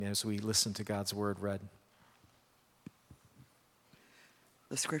as we listen to God's word read.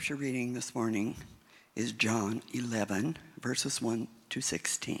 The scripture reading this morning is John 11, verses 1 to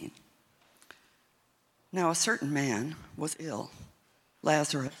 16. Now a certain man was ill,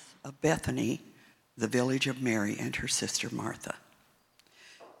 Lazarus of Bethany, the village of Mary and her sister Martha.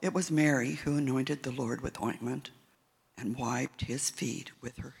 It was Mary who anointed the Lord with ointment and wiped his feet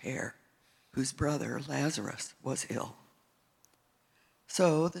with her hair, whose brother Lazarus was ill.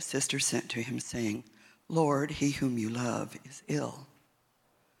 So the sister sent to him, saying, Lord, he whom you love is ill.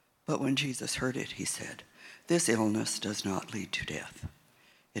 But when Jesus heard it, he said, This illness does not lead to death.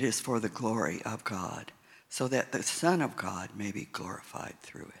 It is for the glory of God, so that the Son of God may be glorified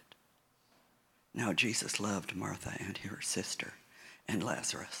through it. Now Jesus loved Martha and her sister and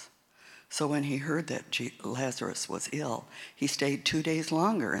Lazarus. So when he heard that Lazarus was ill, he stayed 2 days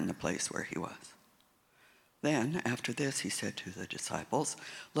longer in the place where he was. Then, after this, he said to the disciples,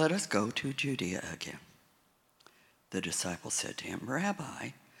 Let us go to Judea again. The disciples said to him, Rabbi,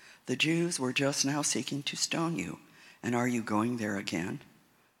 the Jews were just now seeking to stone you, and are you going there again?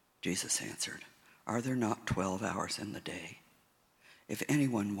 Jesus answered, Are there not 12 hours in the day? If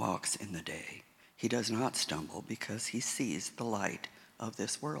anyone walks in the day, he does not stumble because he sees the light of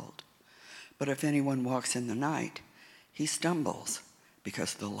this world. But if anyone walks in the night, he stumbles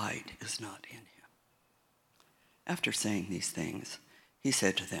because the light is not in him. After saying these things, he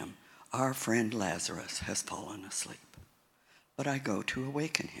said to them, Our friend Lazarus has fallen asleep, but I go to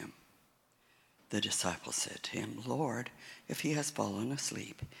awaken him. The disciples said to him, Lord, if he has fallen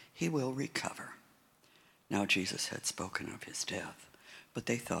asleep, he will recover. Now Jesus had spoken of his death, but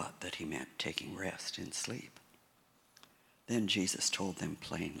they thought that he meant taking rest in sleep. Then Jesus told them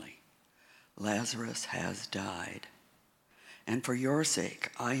plainly, Lazarus has died, and for your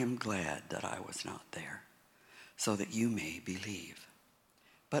sake I am glad that I was not there, so that you may believe.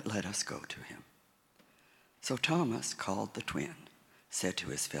 But let us go to him. So Thomas, called the twin, said to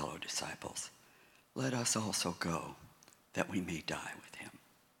his fellow disciples, Let us also go, that we may die with him.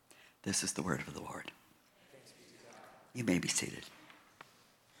 This is the word of the Lord. You may be seated.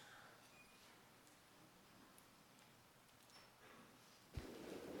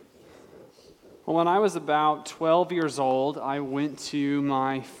 Well, when I was about 12 years old, I went to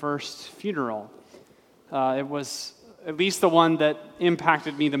my first funeral. It was at least the one that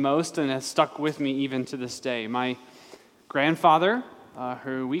impacted me the most and has stuck with me even to this day. My grandfather,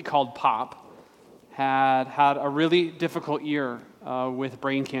 who we called Pop, had a really difficult year with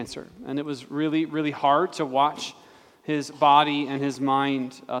brain cancer. And it was really, really hard to watch his body and his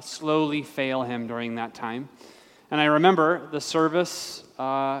mind slowly fail him during that time. And I remember the service,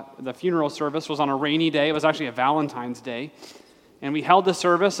 the funeral service was on a rainy day. It was actually a Valentine's Day. And we held the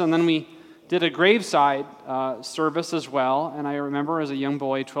service, and then we did a graveside service as well. And I remember as a young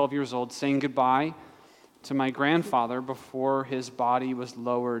boy, 12 years old, saying goodbye to my grandfather before his body was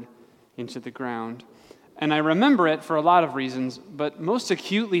lowered into the ground. And I remember it for a lot of reasons, but most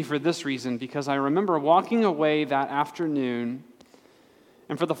acutely for this reason, because I remember walking away that afternoon,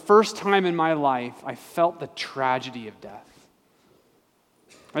 and for the first time in my life, I felt the tragedy of death.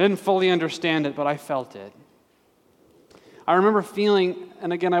 I didn't fully understand it, but I felt it. I remember feeling,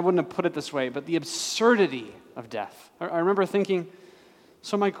 and again, I wouldn't have put it this way, but the absurdity of death. I remember thinking,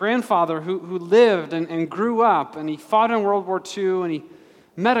 so my grandfather who lived and grew up, and he fought in World War II, and he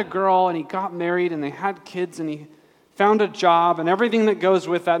met a girl, and he got married, and they had kids, and he found a job, and everything that goes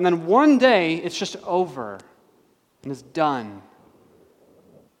with that, and then one day, it's just over, and it's done.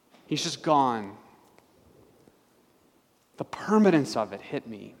 He's just gone. The permanence of it hit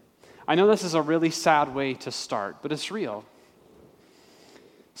me. I know this is a really sad way to start, but it's real.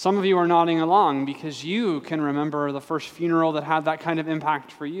 Some of you are nodding along because you can remember the first funeral that had that kind of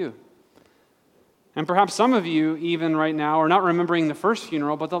impact for you. And perhaps some of you, even right now, are not remembering the first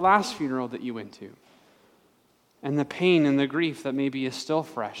funeral, but the last funeral that you went to. And the pain and the grief that maybe is still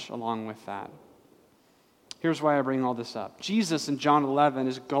fresh along with that. Here's why I bring all this up. Jesus in John 11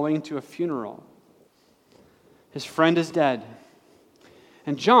 is going to a funeral. His friend is dead.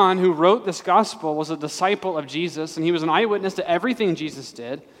 And John, who wrote this gospel, was a disciple of Jesus, and he was an eyewitness to everything Jesus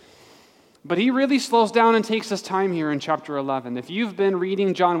did. But he really slows down and takes his time here in chapter 11. If you've been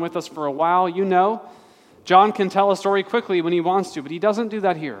reading John with us for a while, you know John can tell a story quickly when he wants to, but he doesn't do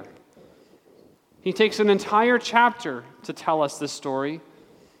that here. He takes an entire chapter to tell us this story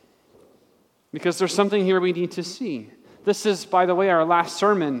because there's something here we need to see. This is, by the way, our last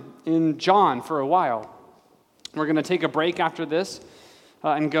sermon in John for a while. We're going to take a break after this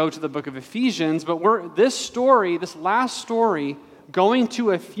and go to the book of Ephesians, but this last story, going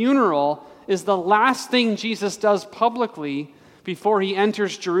to a funeral, is the last thing Jesus does publicly before he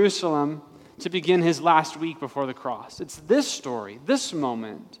enters Jerusalem to begin his last week before the cross. It's this story, this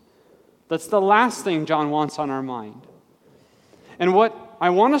moment, that's the last thing John wants on our mind. And what I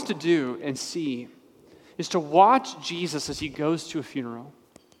want us to do and see is to watch Jesus as he goes to a funeral.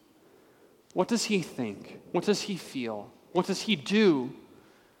 What does he think? What does he feel? What does he do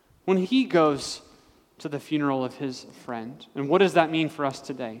when he goes to the funeral of his friend? And what does that mean for us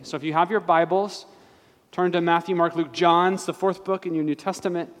today? So if you have your Bibles, turn to Matthew, Mark, Luke, John. It's the fourth book in your New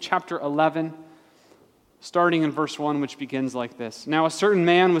Testament, chapter 11, starting in verse 1, which begins like this. Now a certain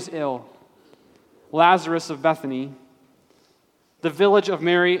man was ill, Lazarus of Bethany, the village of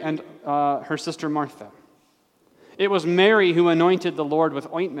Mary and her sister Martha. It was Mary who anointed the Lord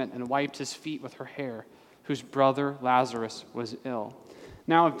with ointment and wiped his feet with her hair, whose brother Lazarus was ill.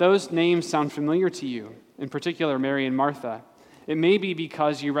 Now, if those names sound familiar to you, in particular Mary and Martha, it may be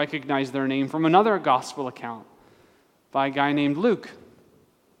because you recognize their name from another gospel account by a guy named Luke.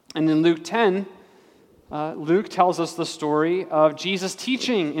 And in Luke 10, Luke tells us the story of Jesus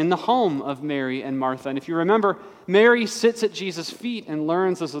teaching in the home of Mary and Martha. And if you remember, Mary sits at Jesus' feet and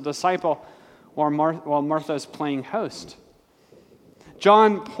learns as a disciple while Martha is playing host.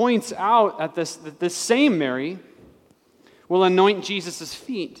 John points out that this same Mary will anoint Jesus'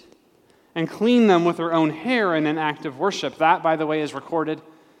 feet and clean them with her own hair in an act of worship. That, by the way, is recorded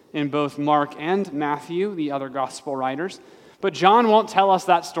in both Mark and Matthew, the other gospel writers. But John won't tell us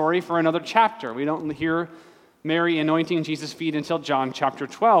that story for another chapter. We don't hear Mary anointing Jesus' feet until John chapter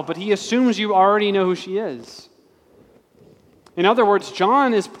 12, but he assumes you already know who she is. In other words,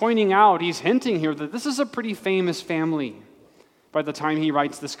 John is pointing out, he's hinting here that this is a pretty famous family by the time he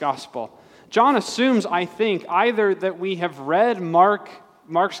writes this gospel. John assumes, I think, either that we have read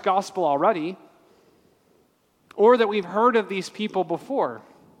Mark's gospel already, or that we've heard of these people before.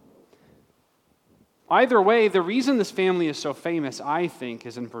 Either way, the reason this family is so famous, I think,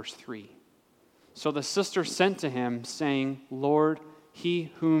 is in verse 3. So the sister sent to him, saying, Lord,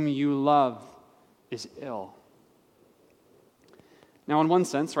 he whom you love is ill. Now, in one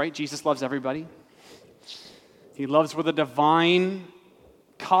sense, right, Jesus loves everybody. He loves with a divine,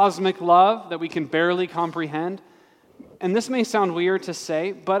 cosmic love that we can barely comprehend. And this may sound weird to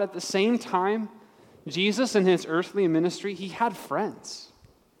say, but at the same time, Jesus in his earthly ministry, he had friends.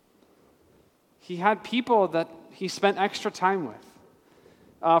 He had people that he spent extra time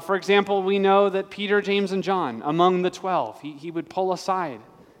with. For example, we know that Peter, James, and John, among the 12, he would pull aside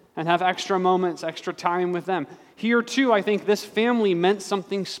and have extra moments, extra time with them. Here, too, I think this family meant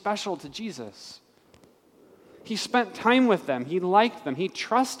something special to Jesus. He spent time with them. He liked them. He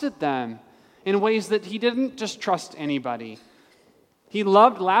trusted them in ways that he didn't just trust anybody. He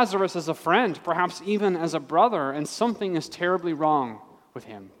loved Lazarus as a friend, perhaps even as a brother, and something is terribly wrong with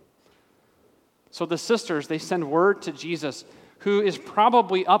him. So the sisters, they send word to Jesus, who is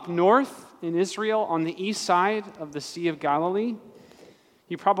probably up north in Israel on the east side of the Sea of Galilee.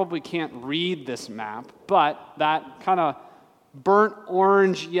 You probably can't read this map, but that kind of burnt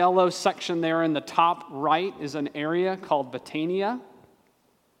orange yellow section there in the top right is an area called Betania,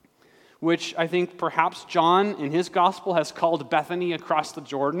 which I think perhaps John in his gospel has called Bethany across the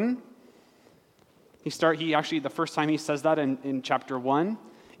Jordan. He actually, the first time he says that in chapter 1.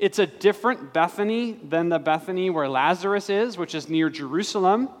 It's a different Bethany than the Bethany where Lazarus is, which is near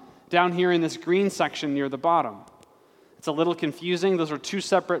Jerusalem, down here in this green section near the bottom. It's a little confusing. Those are two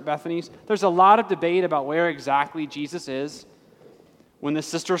separate Bethanies. There's a lot of debate about where exactly Jesus is when the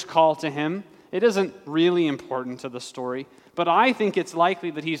sisters call to him. It isn't really important to the story, but I think it's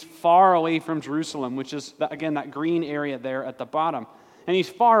likely that he's far away from Jerusalem, which is, again, that green area there at the bottom. And he's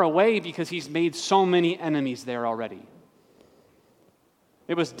far away because he's made so many enemies there already.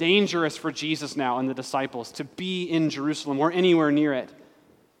 It was dangerous for Jesus now and the disciples to be in Jerusalem or anywhere near it,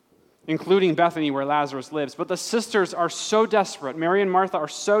 including Bethany where Lazarus lives. But the sisters are so desperate, Mary and Martha are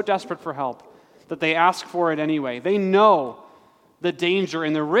so desperate for help that they ask for it anyway. They know the danger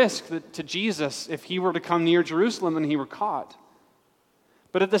and the risk to Jesus if he were to come near Jerusalem and he were caught.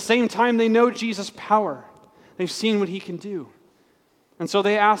 But at the same time, they know Jesus' power. They've seen what he can do. And so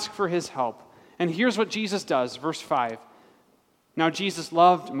they ask for his help. And here's what Jesus does, verse 5. Now Jesus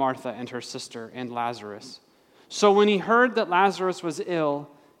loved Martha and her sister and Lazarus. So when he heard that Lazarus was ill,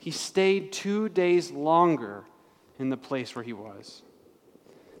 he stayed 2 days longer in the place where he was.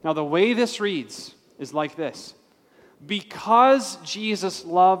 Now the way this reads is like this. Because Jesus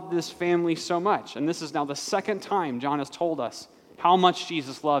loved this family so much, and this is now the second time John has told us how much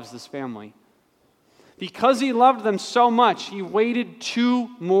Jesus loves this family. Because he loved them so much, he waited 2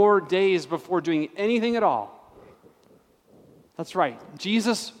 more days before doing anything at all. That's right.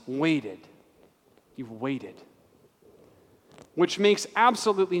 Jesus waited. He waited. which makes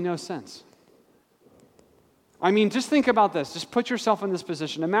absolutely no sense. I mean, just think about this. Just put yourself in this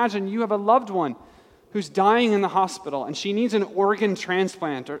position. Imagine you have a loved one who's dying in the hospital, and she needs an organ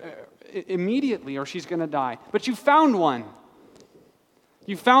transplant immediately, or she's going to die. But you found one.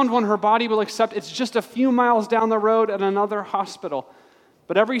 You found one her body will accept. It's just a few miles down the road at another hospital.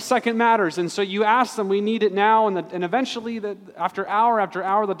 But every second matters, and so you ask them, we need it now, and eventually, after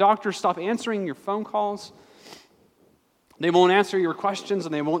hour, the doctors stop answering your phone calls. They won't answer your questions,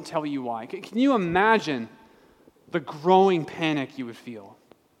 and they won't tell you why. Can you imagine the growing panic you would feel?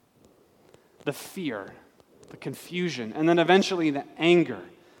 The fear, the confusion, and then eventually the anger.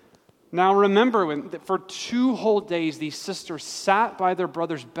 Now remember, for 2 whole days, these sisters sat by their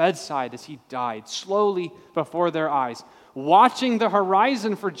brother's bedside as he died, slowly before their eyes, watching the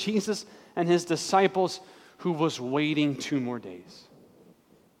horizon for Jesus and his disciples, who was waiting 2 more days.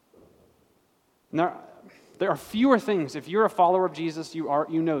 Now, there are fewer things, if you're a follower of Jesus, you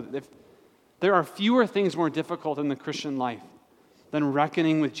know that there are fewer things more difficult in the Christian life than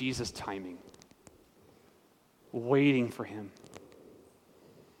reckoning with Jesus' timing, waiting for him.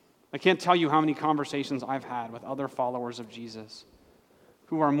 I can't tell you how many conversations I've had with other followers of Jesus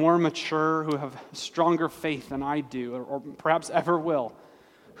who are more mature, who have stronger faith than I do, or perhaps ever will,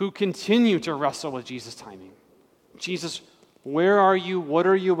 who continue to wrestle with Jesus' timing. Jesus, where are you? What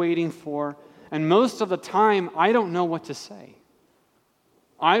are you waiting for? And most of the time, I don't know what to say.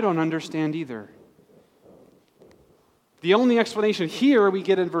 I don't understand either. The only explanation here we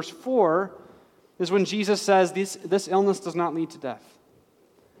get in verse 4 is when Jesus says, this illness does not lead to death.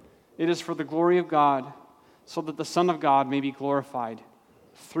 It is for the glory of God, so that the Son of God may be glorified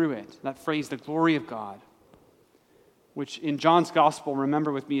through it. That phrase, the glory of God, which in John's gospel,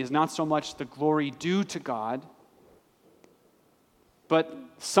 remember with me, is not so much the glory due to God, but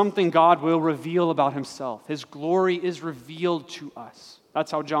something God will reveal about himself. His glory is revealed to us. That's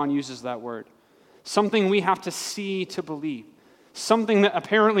how John uses that word. Something we have to see to believe. Something that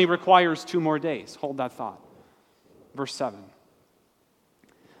apparently requires 2 more days. Hold that thought. Verse 7.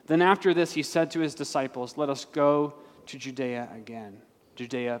 Then after this he said to his disciples, let us go to Judea again.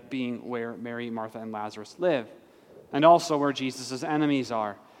 Judea being where Mary, Martha, and Lazarus live, and also where Jesus' enemies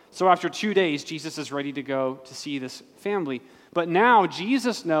are. So after 2 days, Jesus is ready to go to see this family. But now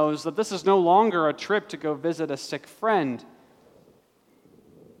Jesus knows that this is no longer a trip to go visit a sick friend.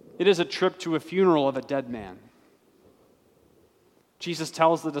 It is a trip to a funeral of a dead man. Jesus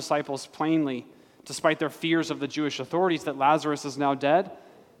tells the disciples plainly, despite their fears of the Jewish authorities, that Lazarus is now dead.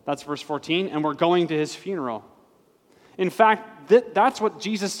 That's verse 14, and we're going to his funeral. In fact, that's what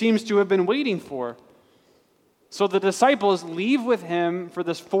Jesus seems to have been waiting for. So the disciples leave with him for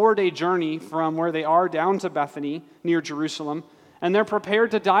this 4-day journey from where they are down to Bethany, near Jerusalem, and they're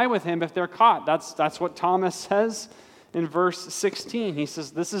prepared to die with him if they're caught. That's what Thomas says in verse 16. He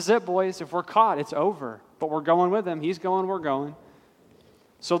says, this is it, boys. If we're caught, it's over. But we're going with him. He's going, we're going.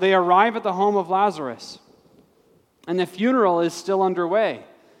 So they arrive at the home of Lazarus, and the funeral is still underway,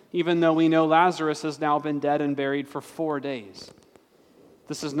 even though we know Lazarus has now been dead and buried for 4 days.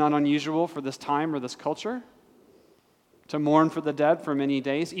 This is not unusual for this time or this culture, to mourn for the dead for many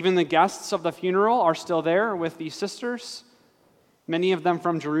days. Even the guests of the funeral are still there with these sisters, many of them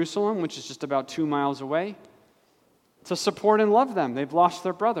from Jerusalem, which is just about 2 miles away, to support and love them. They've lost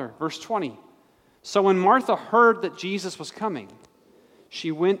their brother. Verse 20. So when Martha heard that Jesus was coming,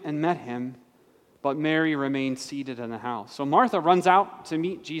 she went and met him, but Mary remained seated in the house. So Martha runs out to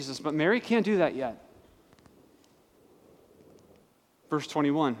meet Jesus, but Mary can't do that yet. Verse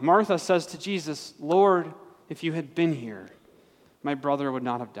 21. Martha says to Jesus, Lord, if you had been here, my brother would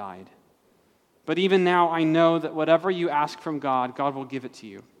not have died. But even now I know that whatever you ask from God, God will give it to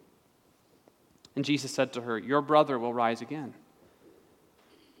you. And Jesus said to her, your brother will rise again.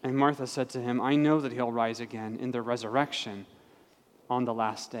 And Martha said to him, I know that he'll rise again in the resurrection on the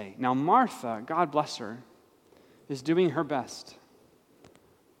last day. Now Martha, God bless her, is doing her best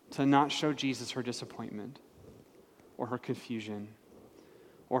to not show Jesus her disappointment or her confusion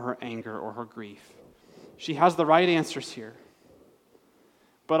or her anger or her grief. She has the right answers here.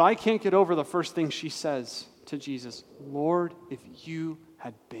 But I can't get over the first thing she says to Jesus. Lord, if you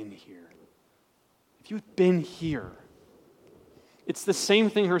had been here. If you had been here. It's the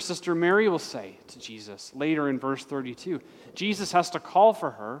same thing her sister Mary will say to Jesus later in verse 32. Jesus has to call for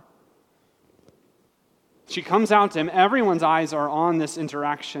her. She comes out to him. Everyone's eyes are on this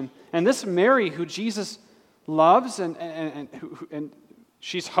interaction. And this Mary, who Jesus loves and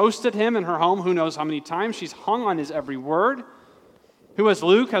she's hosted him in her home who knows how many times. She's hung on his every word. Who, as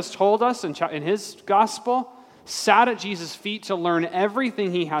Luke has told us in his gospel, sat at Jesus' feet to learn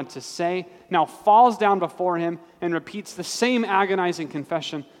everything he had to say, now falls down before him and repeats the same agonizing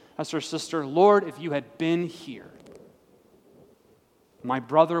confession as her sister, Lord, if you had been here, my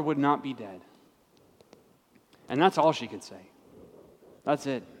brother would not be dead. And that's all she could say. That's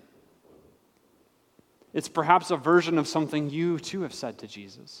it. It's perhaps a version of something you too have said to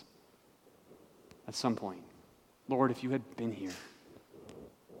Jesus at some point. Lord, if you had been here,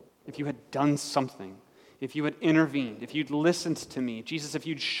 if you had done something, if you had intervened, if you'd listened to me, Jesus, if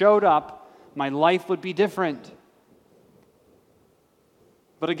you'd showed up, my life would be different.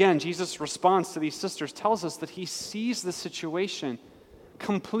 But again, Jesus' response to these sisters tells us that he sees the situation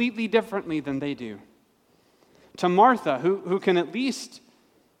completely differently than they do. To Martha, who can at least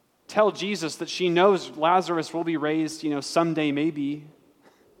tell Jesus that she knows Lazarus will be raised, someday maybe.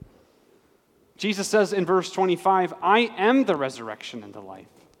 Jesus says in verse 25, I am the resurrection and the life.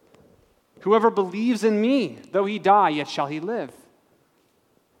 Whoever believes in me, though he die, yet shall he live.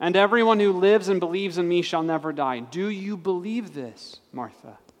 And everyone who lives and believes in me shall never die. Do you believe this,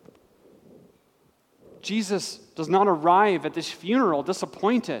 Martha? Jesus does not arrive at this funeral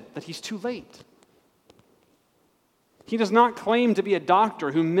disappointed that he's too late. He does not claim to be a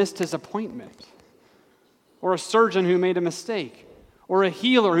doctor who missed his appointment, or a surgeon who made a mistake, or a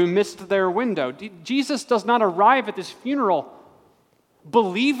healer who missed their window. Jesus does not arrive at this funeral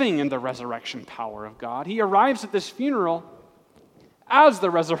believing in the resurrection power of God. He arrives at this funeral as the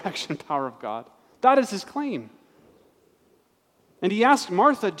resurrection power of God. That is his claim. And he asked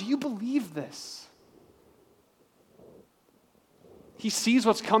Martha, do you believe this? He sees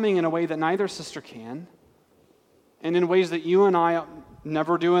what's coming in a way that neither sister can, and in ways that you and I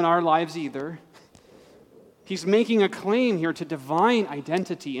never do in our lives either. He's making a claim here to divine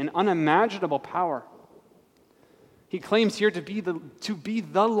identity and unimaginable power. He claims here to be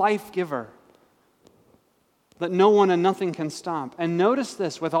the life giver that no one and nothing can stop. And notice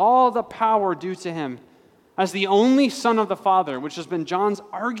this, with all the power due to him, as the only Son of the Father, which has been John's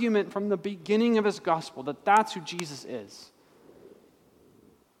argument from the beginning of his gospel, that that's who Jesus is.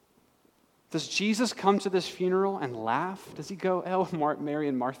 Does Jesus come to this funeral and laugh? Does he go, oh, Mary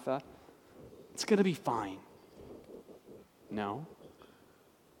and Martha, it's going to be fine? No.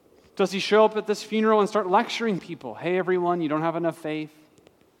 Does he show up at this funeral and start lecturing people? Hey, everyone, you don't have enough faith.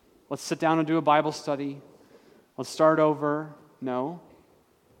 Let's sit down and do a Bible study. Let's start over. No.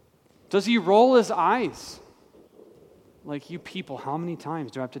 Does he roll his eyes? Like, you people, how many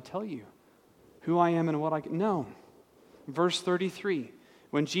times do I have to tell you who I am and what I can? No. Verse 33.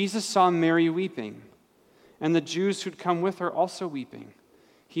 When Jesus saw Mary weeping, and the Jews who'd come with her also weeping,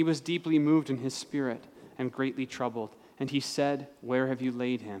 he was deeply moved in his spirit and greatly troubled. And he said, where have you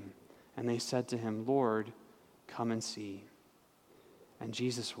laid him? And they said to him, Lord, come and see. And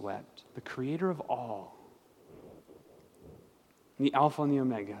Jesus wept, the creator of all, the Alpha and the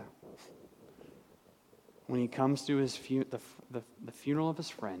Omega. When he comes to the funeral of his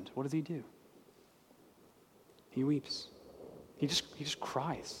friend, what does he do? He weeps. He just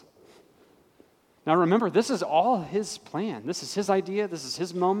cries. Now remember, this is all his plan. This is his idea. This is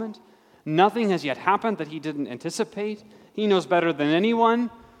his moment. Nothing has yet happened that he didn't anticipate. He knows better than anyone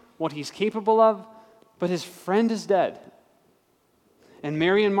what he's capable of, but his friend is dead. And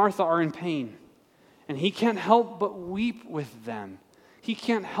Mary and Martha are in pain. And he can't help but weep with them. He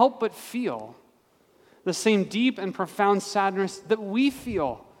can't help but feel the same deep and profound sadness that we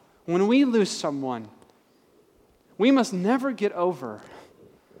feel when we lose someone. We must never get over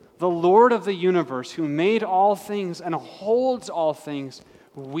the Lord of the universe who made all things and holds all things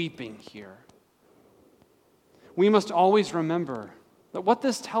weeping here. We must always remember that what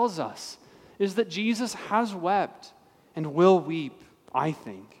this tells us is that Jesus has wept and will weep, I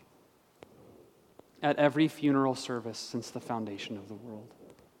think, at every funeral service since the foundation of the world.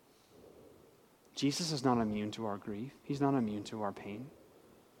 Jesus is not immune to our grief. He's not immune to our pain.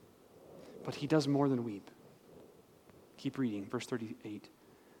 But he does more than weep. Keep reading, verse 38.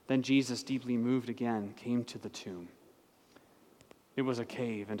 Then Jesus, deeply moved again, came to the tomb. It was a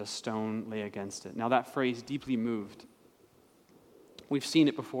cave, and a stone lay against it. Now that phrase, deeply moved, we've seen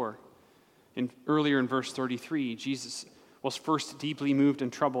it before. Earlier in verse 33, Jesus was first deeply moved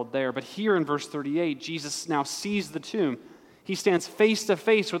and troubled there. But here in verse 38, Jesus now sees the tomb. He stands face to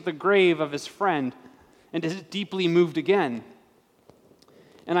face with the grave of his friend and is deeply moved again.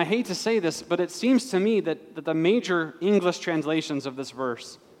 And I hate to say this, but it seems to me that the major English translations of this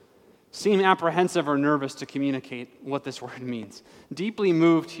verse seem apprehensive or nervous to communicate what this word means. Deeply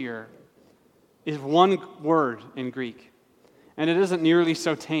moved here is one word in Greek, and it isn't nearly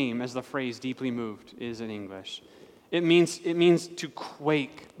so tame as the phrase deeply moved is in English. It means to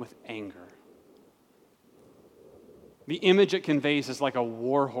quake with anger. The image it conveys is like a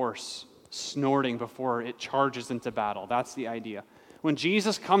war horse snorting before it charges into battle. That's the idea. When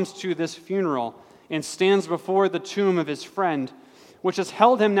Jesus comes to this funeral and stands before the tomb of his friend, which has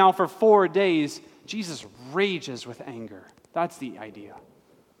held him now for 4 days, Jesus rages with anger. That's the idea.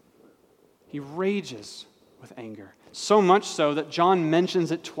 He rages with anger. So much so that John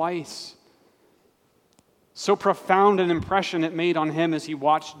mentions it twice. So profound an impression it made on him as he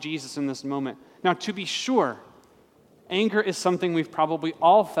watched Jesus in this moment. Now, to be sure, anger is something we've probably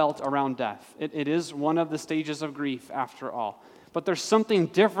all felt around death. It is one of the stages of grief, after all. But there's something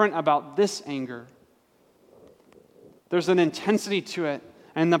different about this anger. There's an intensity to it,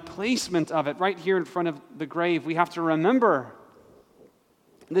 and the placement of it right here in front of the grave. We have to remember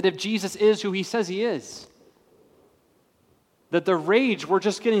that if Jesus is who he says he is, that the rage we're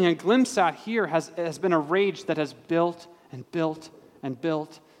just getting a glimpse at here has been a rage that has built and built and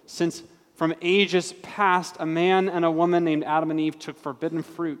built since from ages past a man and a woman named Adam and Eve took forbidden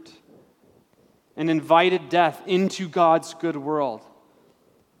fruit and invited death into God's good world.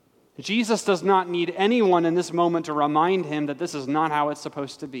 Jesus does not need anyone in this moment to remind him that this is not how it's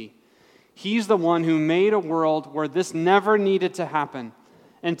supposed to be. He's the one who made a world where this never needed to happen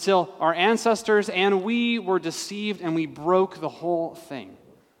until our ancestors and we were deceived and we broke the whole thing.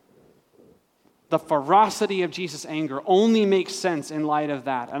 The ferocity of Jesus' anger only makes sense in light of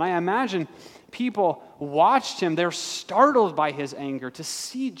that. And I imagine people watched him. They're startled by his anger to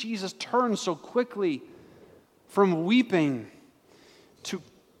see Jesus turn so quickly from weeping to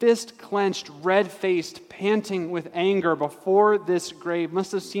fist-clenched, red-faced, panting with anger before this grave.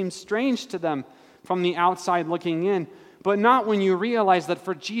 Must have seemed strange to them from the outside looking in, but not when you realize that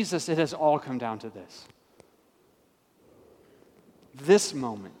for Jesus it has all come down to this. This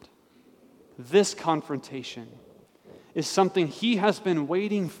moment, this confrontation is something he has been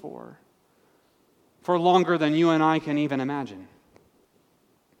waiting for longer than you and I can even imagine.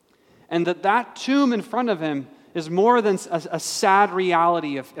 And that tomb in front of him is more than a sad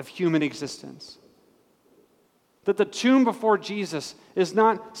reality of human existence. That the tomb before Jesus is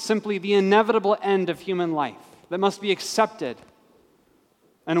not simply the inevitable end of human life that must be accepted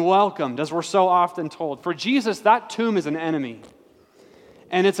and welcomed, as we're so often told. For Jesus, that tomb is an enemy.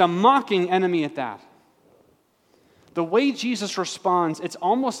 And it's a mocking enemy at that. The way Jesus responds, it's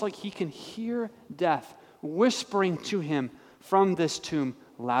almost like he can hear death whispering to him from this tomb,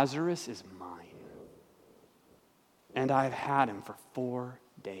 "Lazarus is mine. And I've had him for 4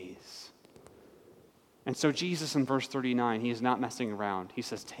 days." And so Jesus in verse 39, he is not messing around. He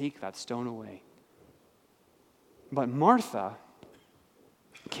says, "Take that stone away." But Martha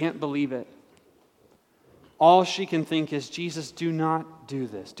can't believe it. All she can think is, "Jesus, do not do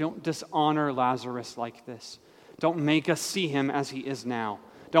this. Don't dishonor Lazarus like this. Don't make us see him as he is now.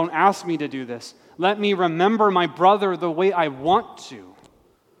 Don't ask me to do this. Let me remember my brother the way I want to.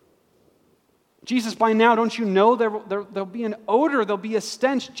 Jesus, by now, don't you know there'll be an odor, there'll be a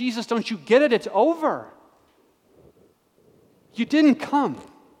stench. Jesus, don't you get it? It's over. You didn't come.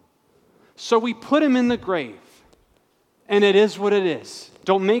 So we put him in the grave, and it is what it is.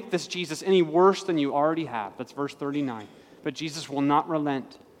 Don't make this, Jesus, any worse than you already have." That's verse 39. But Jesus will not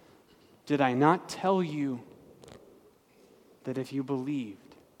relent. "Did I not tell you that if you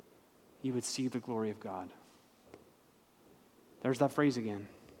believed, you would see the glory of God?" There's that phrase again.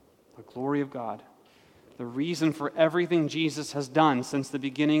 The glory of God. The reason for everything Jesus has done since the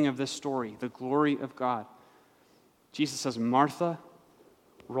beginning of this story. The glory of God. Jesus says, "Martha,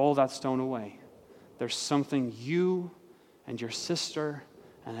 roll that stone away. There's something you and your sister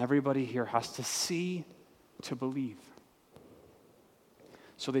and everybody here has to see to believe."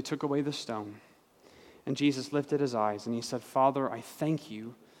 So they took away the stone. And Jesus lifted his eyes and he said, "Father, I thank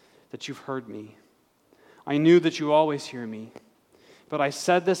you that you've heard me. I knew that you always hear me. But I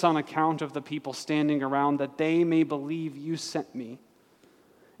said this on account of the people standing around, that they may believe you sent me."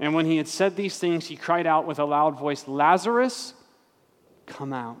 And when he had said these things, he cried out with a loud voice, "Lazarus,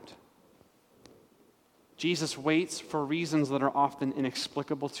 come out." Jesus waits for reasons that are often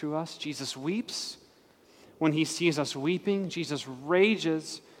inexplicable to us. Jesus weeps when he sees us weeping. Jesus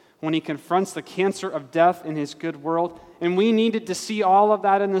rages when he confronts the cancer of death in his good world. And we needed to see all of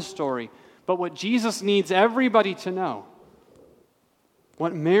that in this story. But what Jesus needs everybody to know,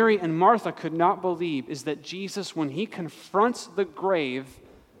 what Mary and Martha could not believe, is that Jesus, when he confronts the grave,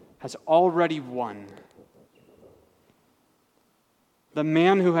 has already won. The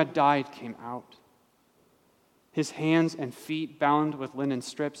man who had died came out, his hands and feet bound with linen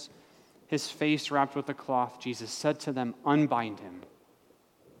strips, his face wrapped with a cloth. Jesus said to them, "Unbind him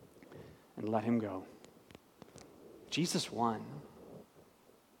and let him go." Jesus won.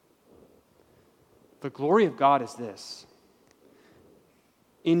 The glory of God is this.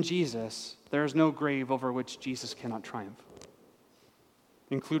 In Jesus, there is no grave over which Jesus cannot triumph,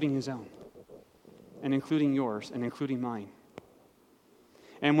 including his own, and including yours, and including mine.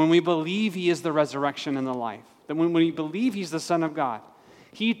 And when we believe he is the resurrection and the life, that when we believe he's the Son of God,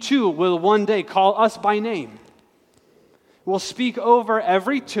 he too will one day call us by name. Will speak over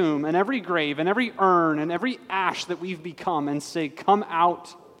every tomb and every grave and every urn and every ash that we've become and say, come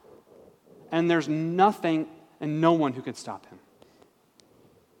out. And there's nothing and no one who can stop him.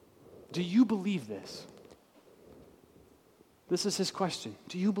 Do you believe this? This is his question.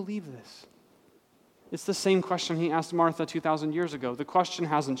 Do you believe this? It's the same question he asked Martha 2,000 years ago. The question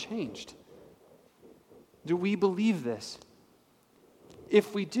hasn't changed. Do we believe this?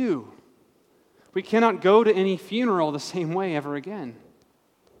 If we do, we cannot go to any funeral the same way ever again.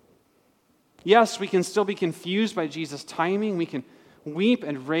 Yes, we can still be confused by Jesus' timing. We can weep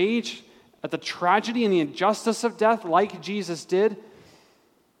and rage at the tragedy and the injustice of death like Jesus did.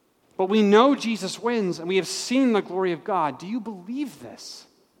 But we know Jesus wins and we have seen the glory of God. Do you believe this?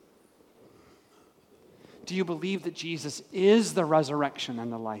 Do you believe that Jesus is the resurrection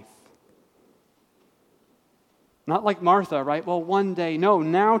and the life? Not like Martha, right? Well, one day. No,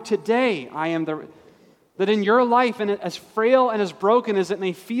 now today I am that in your life, and as frail and as broken as it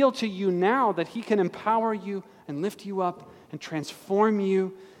may feel to you now, that he can empower you and lift you up and transform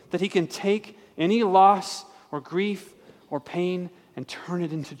you, that he can take any loss or grief or pain and turn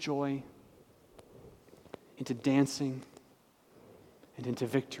it into joy, into dancing, and into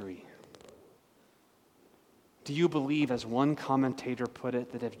victory. Do you believe, as one commentator put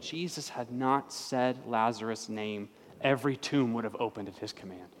it, that if Jesus had not said Lazarus' name, every tomb would have opened at his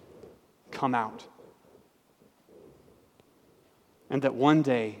command? Come out. And that one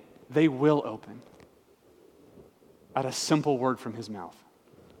day they will open at a simple word from his mouth.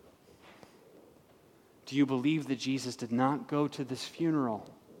 Do you believe that Jesus did not go to this funeral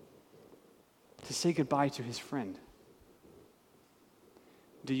to say goodbye to his friend?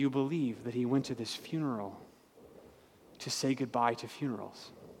 Do you believe that he went to this funeral to say goodbye to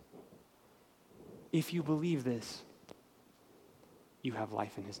funerals? If you believe this, you have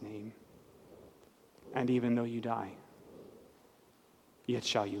life in his name. And even though you die, yet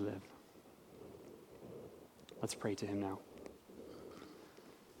shall you live. Let's pray to him now.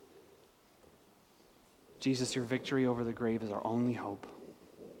 Jesus, your victory over the grave is our only hope.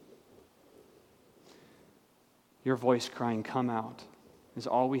 Your voice crying, come out, is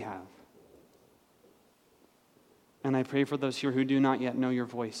all we have. And I pray for those here who do not yet know your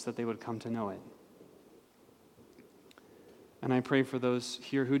voice, that they would come to know it. And I pray for those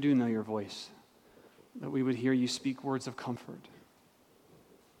here who do know your voice, that we would hear you speak words of comfort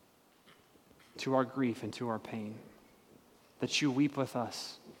to our grief and to our pain, that you weep with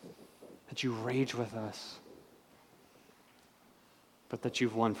us, that you rage with us, but that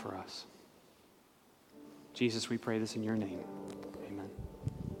you've won for us. Jesus, we pray this in your name.